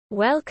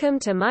Welcome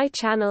to my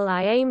channel.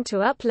 I aim to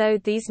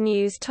upload these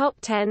news top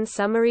 10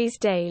 summaries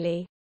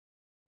daily.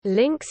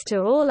 Links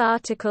to all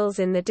articles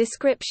in the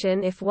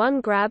description if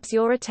one grabs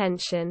your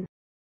attention.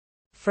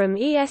 From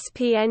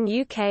ESPN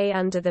UK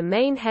under the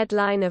main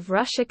headline of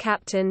Russia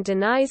captain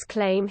denies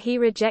claim he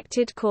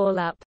rejected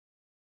call-up.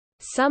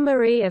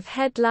 Summary of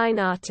headline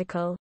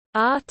article.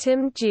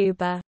 Artem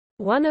Dzyuba,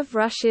 one of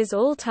Russia's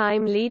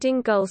all-time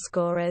leading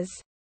goalscorers,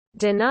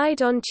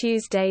 denied on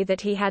Tuesday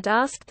that he had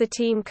asked the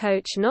team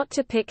coach not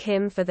to pick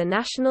him for the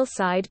national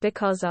side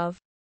because of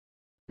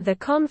the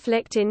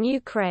conflict in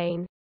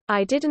Ukraine.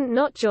 "I didn't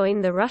not join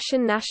the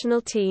Russian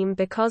national team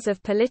because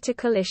of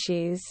political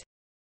issues.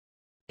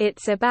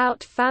 It's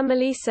about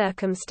family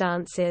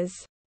circumstances.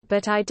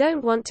 But I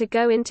don't want to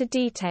go into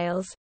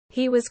details,"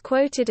 he was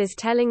quoted as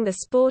telling the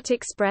Sport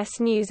Express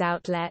news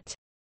outlet.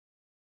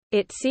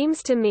 "It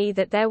seems to me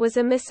that there was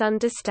a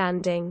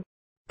misunderstanding.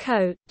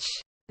 Coach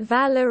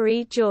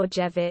Valery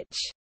Georgievich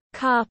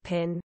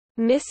Karpin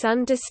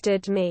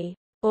misunderstood me.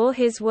 Or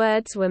his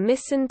words were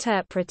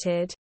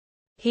misinterpreted.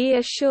 He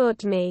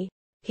assured me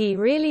he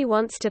really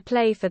wants to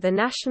play for the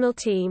national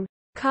team,"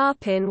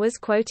 Karpin was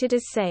quoted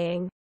as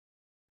saying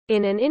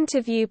in an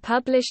interview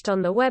published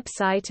on the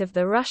website of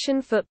the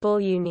Russian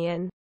Football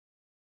Union.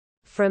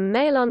 From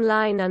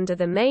MailOnline under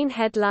the main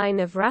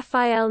headline of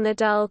Rafael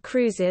Nadal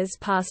cruises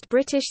past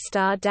British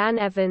star Dan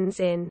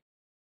Evans in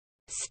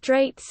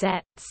straight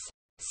sets.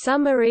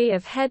 Summary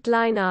of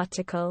headline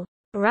article.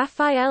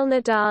 Rafael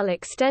Nadal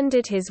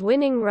extended his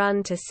winning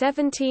run to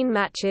 17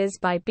 matches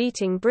by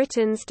beating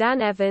Britain's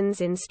Dan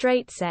Evans in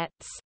straight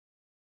sets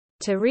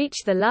to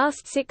reach the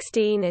last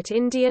 16 at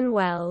Indian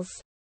Wells.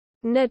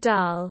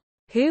 Nadal,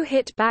 who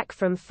hit back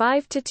from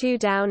 5-2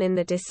 down in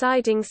the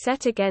deciding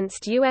set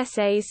against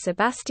USA's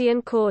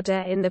Sebastian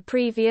Korda in the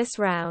previous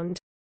round,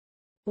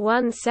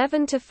 won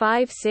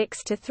 7-5,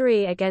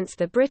 6-3 against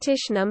the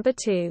British number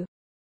 2.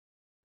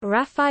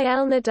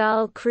 Rafael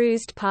Nadal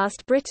cruised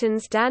past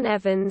Britain's Dan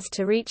Evans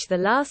to reach the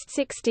last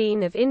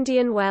 16 of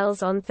Indian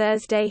Wells on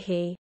Thursday.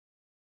 He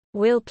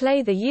will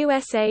play the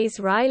USA's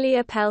Riley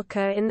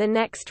Opelka in the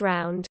next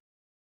round.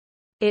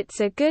 "It's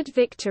a good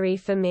victory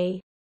for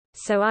me.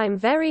 So I'm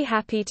very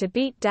happy to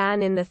beat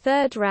Dan in the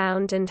third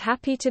round and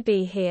happy to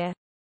be here."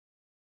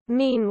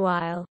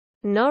 Meanwhile,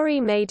 Norrie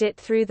made it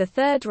through the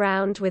third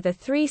round with a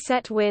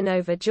 3-set win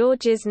over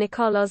Georgia's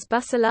Nicolas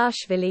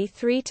Basilashvili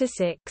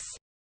 3-6.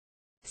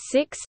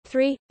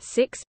 6-3,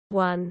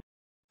 6-1.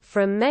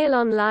 From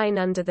MailOnline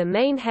under the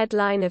main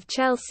headline of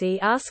Chelsea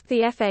asked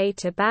the FA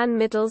to ban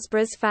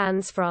Middlesbrough's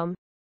fans from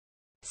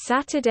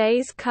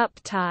Saturday's cup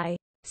tie.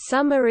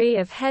 Summary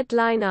of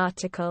headline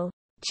article.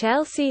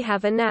 Chelsea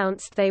have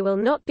announced they will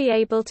not be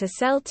able to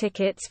sell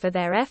tickets for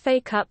their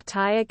FA Cup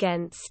tie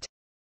against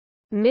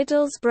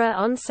Middlesbrough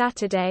on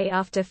Saturday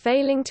after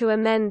failing to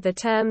amend the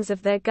terms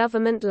of their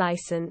government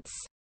licence.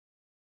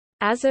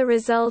 As a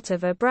result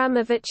of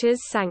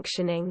Abramovich's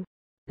sanctioning,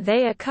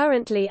 they are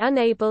currently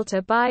unable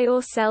to buy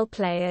or sell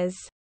players,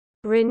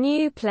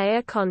 renew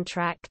player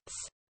contracts,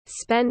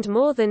 spend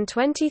more than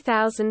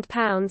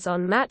 £20,000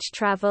 on match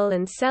travel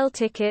and sell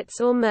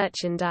tickets or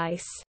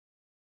merchandise.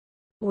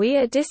 "We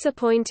are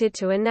disappointed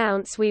to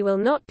announce we will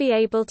not be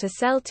able to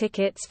sell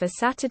tickets for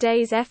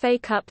Saturday's FA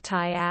Cup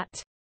tie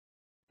at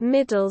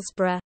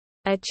Middlesbrough,"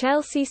 a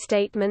Chelsea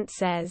statement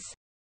says.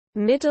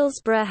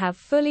 Middlesbrough have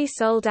fully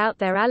sold out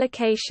their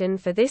allocation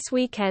for this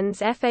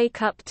weekend's FA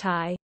Cup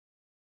tie.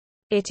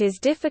 "It is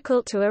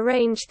difficult to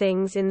arrange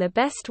things in the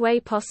best way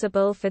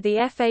possible for the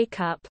FA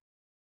Cup.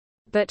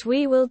 But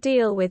we will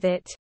deal with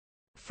it."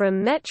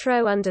 From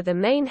Metro under the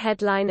main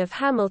headline of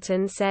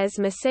Hamilton says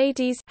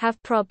Mercedes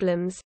have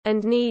problems,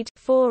 and need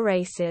 4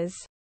 races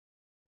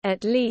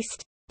at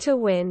least to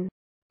win.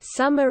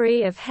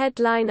 Summary of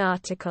headline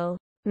article.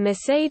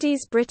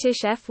 Mercedes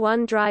British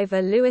F1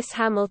 driver Lewis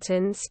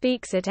Hamilton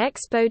speaks at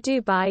Expo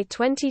Dubai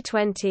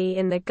 2020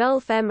 in the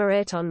Gulf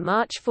Emirate on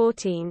March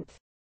 14,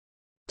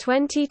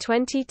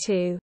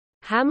 2022.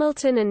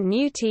 Hamilton and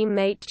new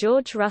teammate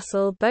George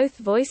Russell both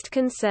voiced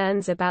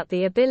concerns about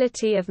the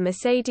ability of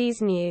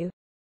Mercedes' new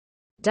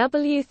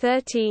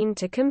W13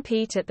 to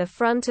compete at the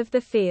front of the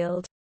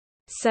field.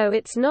 "So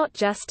it's not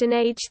just an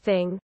age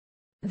thing.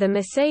 The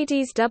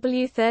Mercedes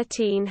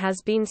W13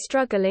 has been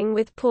struggling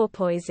with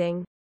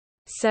porpoising.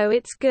 So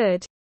it's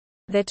good."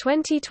 The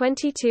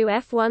 2022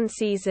 F1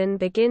 season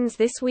begins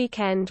this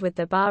weekend with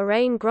the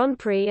Bahrain Grand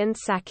Prix and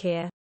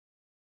Sakhir.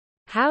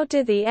 How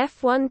do the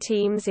F1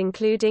 teams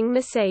including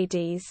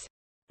Mercedes,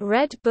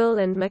 Red Bull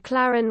and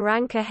McLaren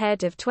rank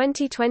ahead of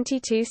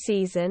 2022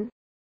 season?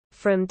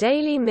 From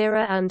Daily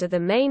Mirror under the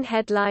main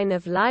headline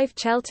of Live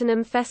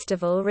Cheltenham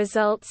Festival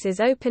results as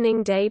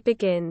opening day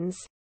begins,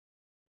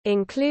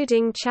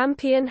 including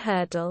champion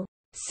hurdle.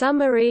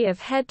 Summary of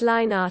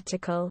headline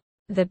article.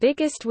 The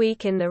biggest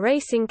week in the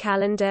racing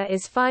calendar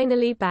is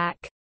finally back,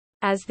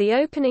 as the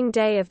opening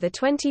day of the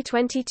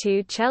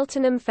 2022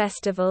 Cheltenham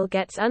Festival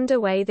gets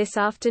underway this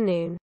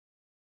afternoon.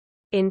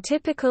 In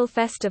typical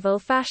festival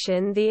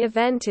fashion, the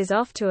event is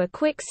off to a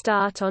quick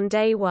start on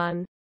day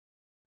 1.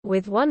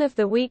 with one of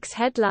the week's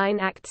headline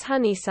acts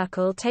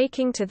Honeysuckle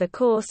taking to the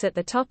course at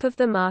the top of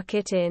the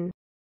market in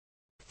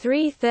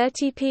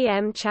 3:30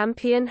 p.m.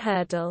 Champion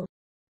Hurdle.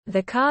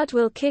 The card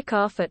will kick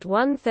off at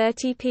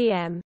 1:30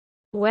 p.m.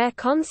 where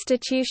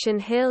Constitution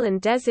Hill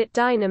and Desert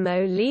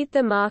Dynamo lead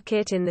the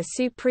market in the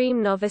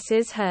Supreme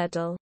Novices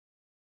Hurdle.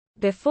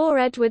 Before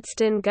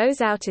Edwardstone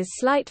goes out as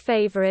slight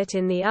favourite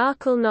in the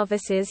Arkle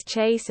Novices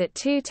Chase at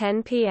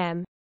 2:10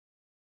 p.m.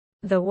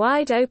 The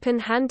wide-open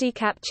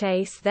handicap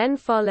chase then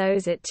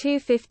follows at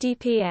 2:50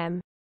 p.m.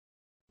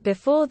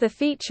 Before the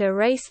feature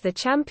race, the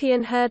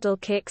Champion Hurdle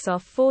kicks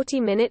off 40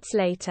 minutes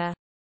later.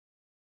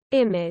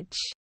 Image.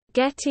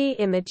 Getty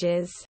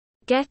Images.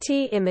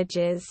 Getty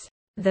Images.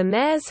 The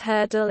Mares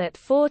Hurdle at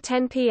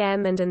 4:10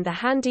 p.m. and the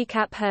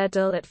Handicap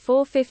Hurdle at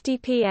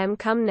 4:50 p.m.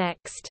 come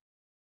next,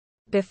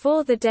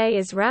 before the day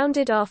is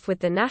rounded off with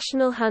the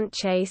National Hunt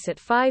Chase at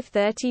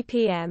 5:30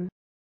 p.m.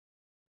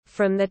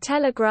 From the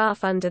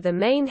Telegraph under the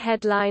main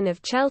headline of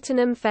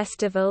Cheltenham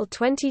Festival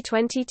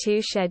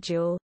 2022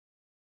 schedule.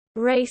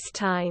 Race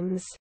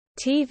times,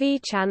 TV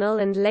channel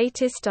and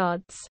latest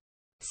odds.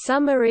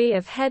 Summary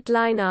of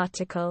headline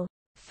article.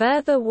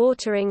 Further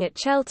watering at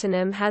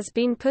Cheltenham has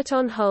been put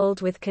on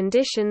hold with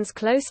conditions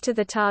close to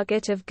the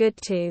target of good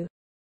to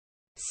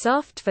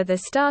soft for the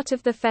start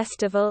of the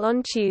festival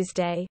on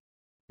Tuesday.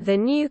 The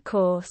new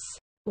course,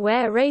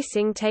 where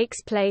racing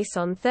takes place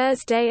on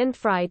Thursday and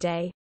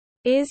Friday,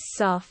 is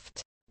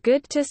soft.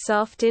 Good to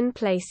soft in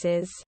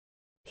places.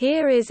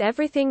 Here is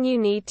everything you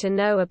need to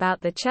know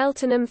about the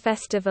Cheltenham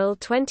Festival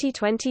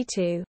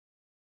 2022.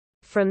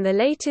 From the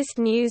latest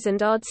news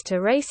and odds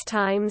to race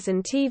times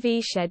and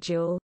TV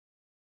schedule.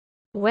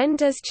 When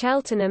does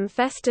Cheltenham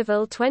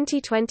Festival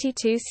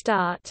 2022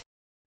 start?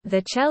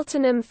 The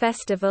Cheltenham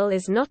Festival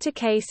is not a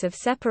case of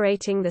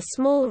separating the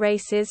small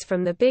races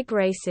from the big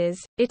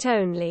races, it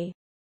only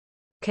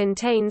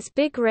contains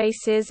big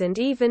races and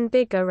even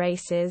bigger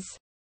races.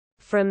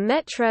 From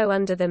Metro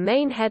under the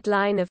main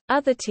headline of,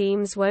 Other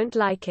Teams Won't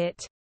Like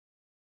It.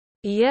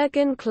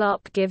 Jurgen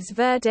Klopp gives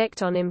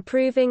verdict on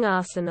improving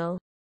Arsenal.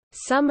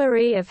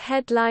 Summary of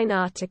headline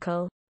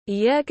article.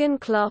 Jurgen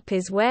Klopp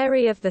is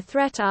wary of the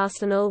threat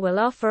Arsenal will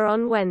offer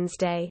on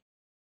Wednesday.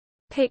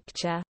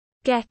 Picture.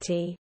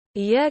 Getty.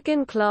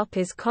 Jurgen Klopp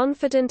is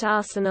confident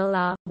Arsenal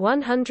are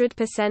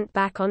 100%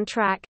 back on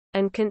track,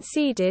 and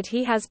conceded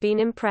he has been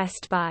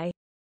impressed by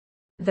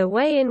the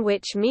way in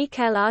which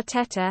Mikel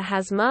Arteta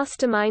has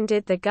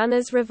masterminded the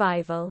Gunners'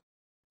 revival.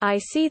 I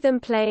see them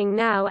playing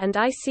now and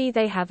I see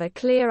they have a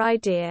clear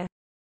idea.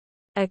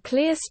 A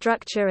clear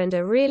structure and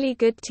a really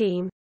good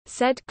team,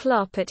 said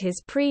Klopp at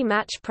his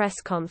pre-match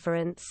press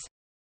conference.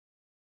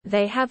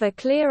 They have a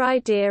clear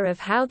idea of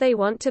how they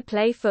want to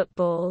play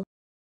football.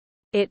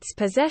 It's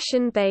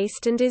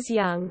possession-based and is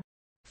young.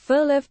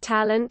 Full of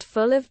talent,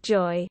 full of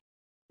joy.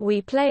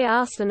 We play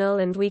Arsenal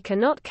and we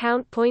cannot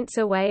count points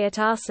away at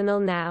Arsenal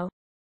now.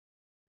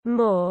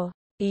 More.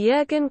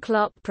 Jurgen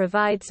Klopp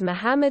provides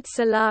Mohamed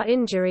Salah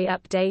injury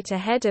update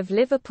ahead of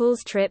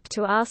Liverpool's trip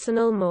to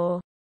Arsenal.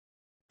 More.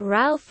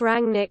 Ralph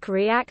Rangnick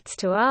reacts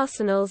to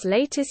Arsenal's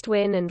latest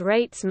win and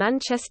rates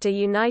Manchester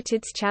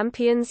United's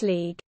Champions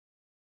League.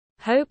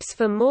 Hopes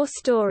for more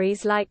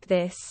stories like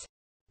this?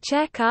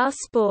 Check our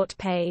sport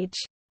page.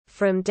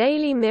 From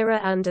Daily Mirror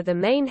under the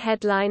main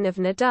headline of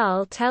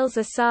Nadal tells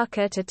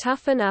Osaka to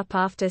toughen up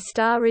after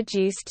star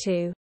reduced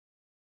to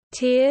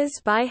tears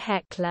by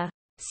heckler.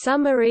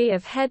 Summary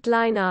of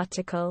headline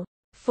article.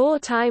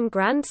 Four-time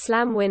Grand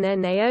Slam winner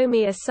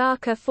Naomi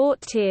Osaka fought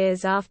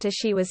tears after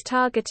she was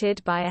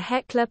targeted by a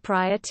heckler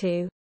prior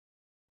to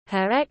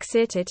her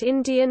exit at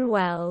Indian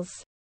Wells.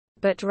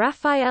 But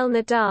Rafael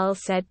Nadal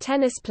said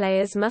tennis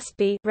players must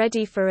be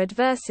ready for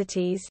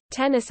adversities.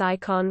 Tennis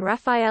icon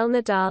Rafael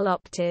Nadal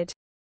opted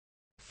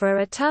for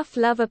a tough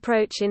love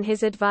approach in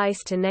his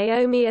advice to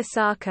Naomi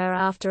Osaka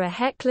after a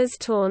heckler's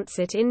taunts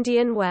at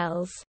Indian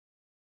Wells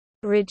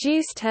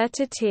reduced her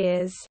to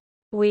tears.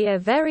 We are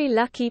very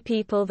lucky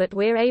people that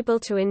we're able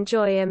to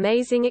enjoy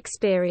amazing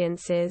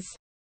experiences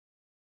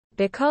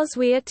because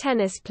we are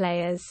tennis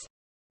players.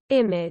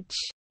 Image.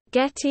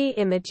 Getty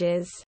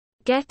Images.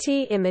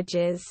 Getty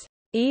Images.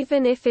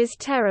 Even if is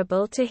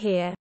terrible to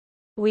hear.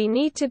 We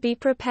need to be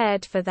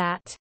prepared for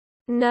that.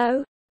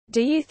 No?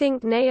 Do you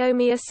think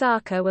Naomi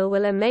Osaka will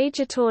win a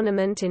major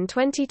tournament in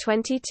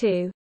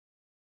 2022?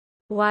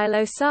 While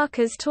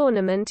Osaka's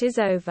tournament is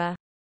over,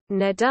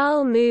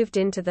 Nadal moved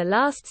into the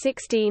last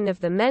 16 of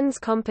the men's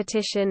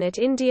competition at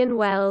Indian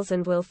Wells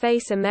and will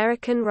face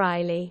American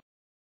Riley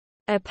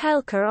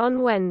Opelka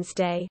on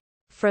Wednesday.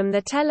 From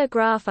the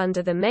Telegraph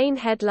under the main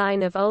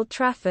headline of Old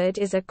Trafford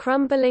is a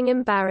crumbling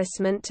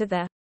embarrassment to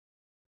the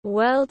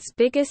world's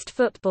biggest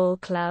football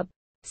club.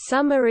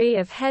 Summary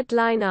of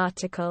headline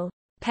article.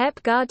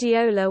 Pep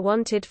Guardiola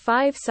wanted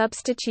 5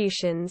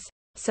 substitutions,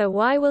 so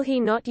why will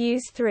he not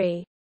use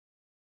 3?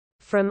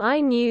 From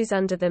iNews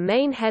under the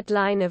main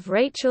headline of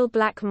Rachel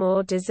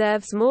Blackmore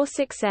deserves more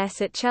success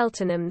at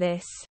Cheltenham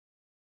this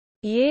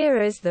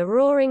year as the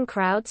roaring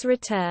crowds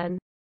return.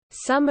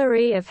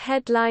 Summary of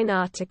headline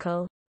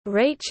article.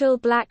 Rachel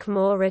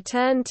Blackmore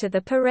returned to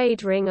the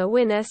parade ring a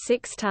winner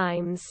 6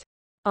 times.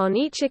 On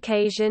each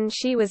occasion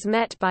she was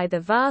met by the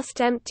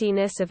vast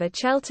emptiness of a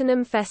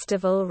Cheltenham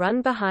Festival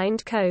run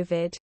behind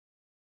COVID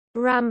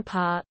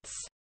ramparts.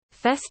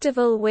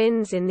 Festival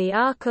wins in the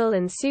Arkle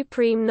and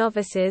Supreme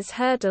Novices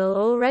hurdle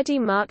already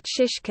marked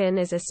Shishkin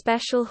as a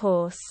special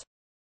horse.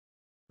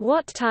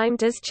 What time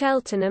does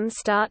Cheltenham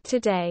start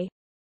today?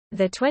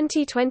 The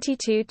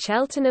 2022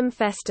 Cheltenham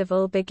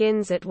Festival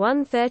begins at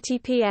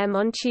 1:30 p.m.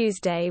 on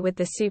Tuesday with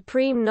the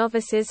Supreme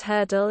Novices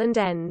hurdle and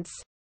ends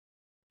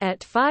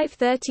at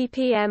 5:30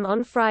 p.m.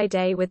 on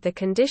Friday with the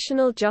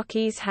Conditional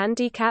Jockeys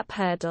Handicap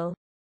hurdle.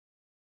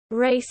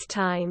 Race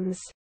times: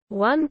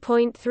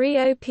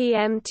 1:30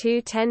 p.m.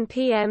 2:10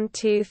 p.m.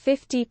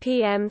 2:50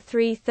 p.m.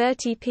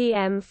 3:30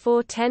 p.m.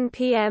 4:10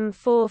 p.m.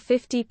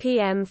 4:50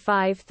 p.m.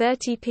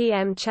 5:30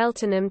 p.m.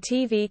 Cheltenham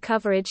TV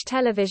coverage.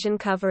 Television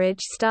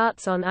coverage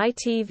starts on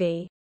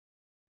ITV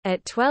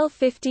at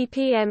 12:50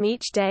 p.m.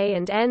 each day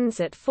and ends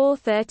at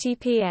 4:30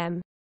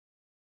 p.m.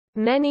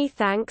 Many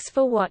thanks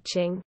for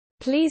watching.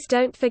 Please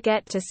don't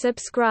forget to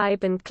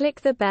subscribe and click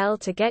the bell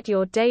to get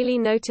your daily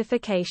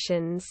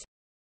notifications.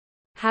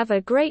 Have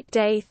a great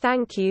day.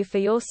 Thank you for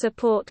your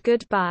support.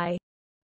 Goodbye.